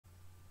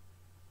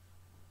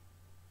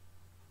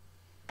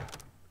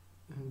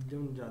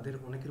যেমন যাদের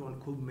অনেকের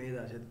খুব মেদ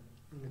আছে,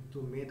 তো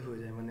মেদ হয়ে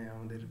যায়, মানে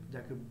আমাদের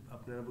যাকে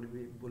আপনারা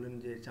বলেন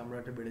যে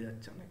চামড়াটা বেড়ে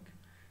যাচ্ছে অনেক,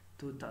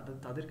 তো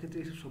তাদের ক্ষেত্রে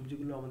এইসব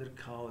সবজিগুলো আমাদের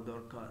খাওয়া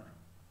দরকার।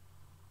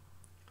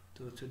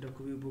 তো সেটা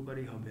খুবই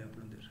উপকারী হবে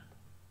আপনাদের।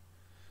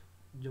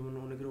 যেমন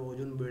অনেকের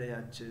ওজন বেড়ে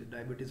যাচ্ছে,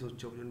 ডায়াবেটিস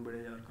হচ্ছে ওজন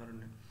বেড়ে যাওয়ার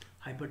কারণে,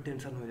 হাইপার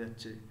টেনশন হয়ে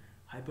যাচ্ছে,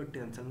 হাইপার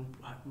টেনশন,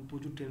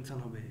 প্রচুর টেনশন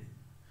হবে,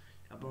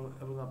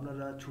 এবং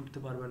আপনারা ছুটতে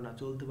পারবেন না,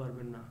 চলতে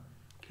পারবেন না,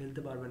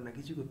 খেলতে পারবেন না,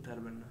 কিছু করতে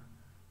পারবেন না।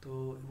 তো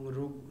এবং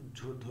রোগ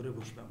ধরে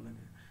বসবে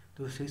আপনাকে।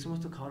 তো সেই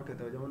সমস্ত খাবার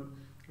খেতে হবে, যেমন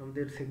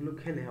আমাদের সেগুলো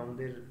খেলে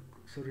আমাদের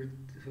শরীর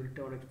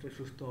শরীরটা অনেকটা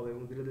সুস্থ হবে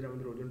এবং ধীরে ধীরে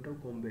আমাদের ওজনটাও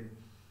কমবে।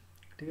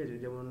 ঠিক আছে,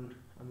 যেমন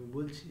আমি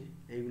বলছি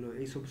এইগুলো,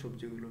 এইসব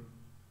সবজিগুলো।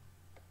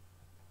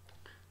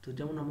 তো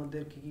যেমন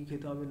আমাদের কী কী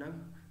খেতে হবে না,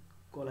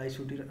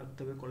 কলাইশুঁটি রাখতে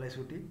হবে,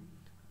 কলাইশুঁটি,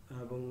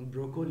 এবং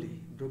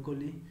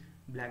ব্রোকলি,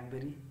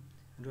 ব্ল্যাকবেরি,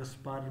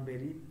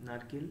 রসপারবেরি,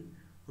 নারকেল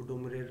ও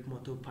ডুমুরের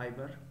মতো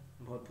ফাইবার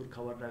ভরপুর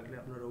খাবার রাখলে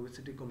আপনার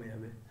ওবেসিটি কমে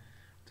যাবে।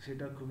 তো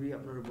সেটা খুবই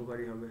আপনার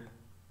উপকারী হবে।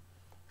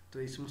 তো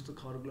এই সমস্ত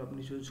খাবারগুলো আপনি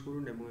চুজ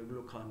করুন এবং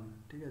এগুলো খান।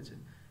 ঠিক আছে,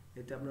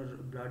 এতে আপনার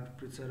ব্লাড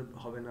প্রেশার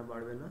হবে না,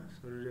 বাড়বে না,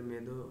 শরীরে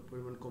মেদও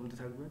পরিমাণ কমতে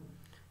থাকবে,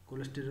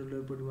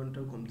 কোলেস্টেরলের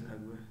পরিমাণটাও কমতে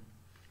থাকবে।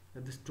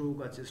 যাদের স্ট্রোক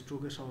আছে,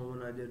 স্ট্রোকের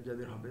সম্ভাবনা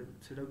যাদের হবে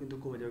সেটাও কিন্তু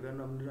কমে যাবে, কারণ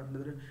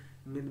আপনাদের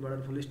মেদ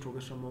বাড়ার ফলে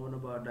স্ট্রোকের সম্ভাবনা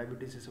বা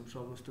ডায়াবেটিস এসব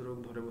সমস্ত রোগ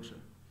ধরে বসে,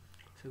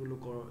 সেগুলো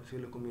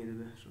কমিয়ে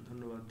দেবে।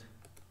 ধন্যবাদ।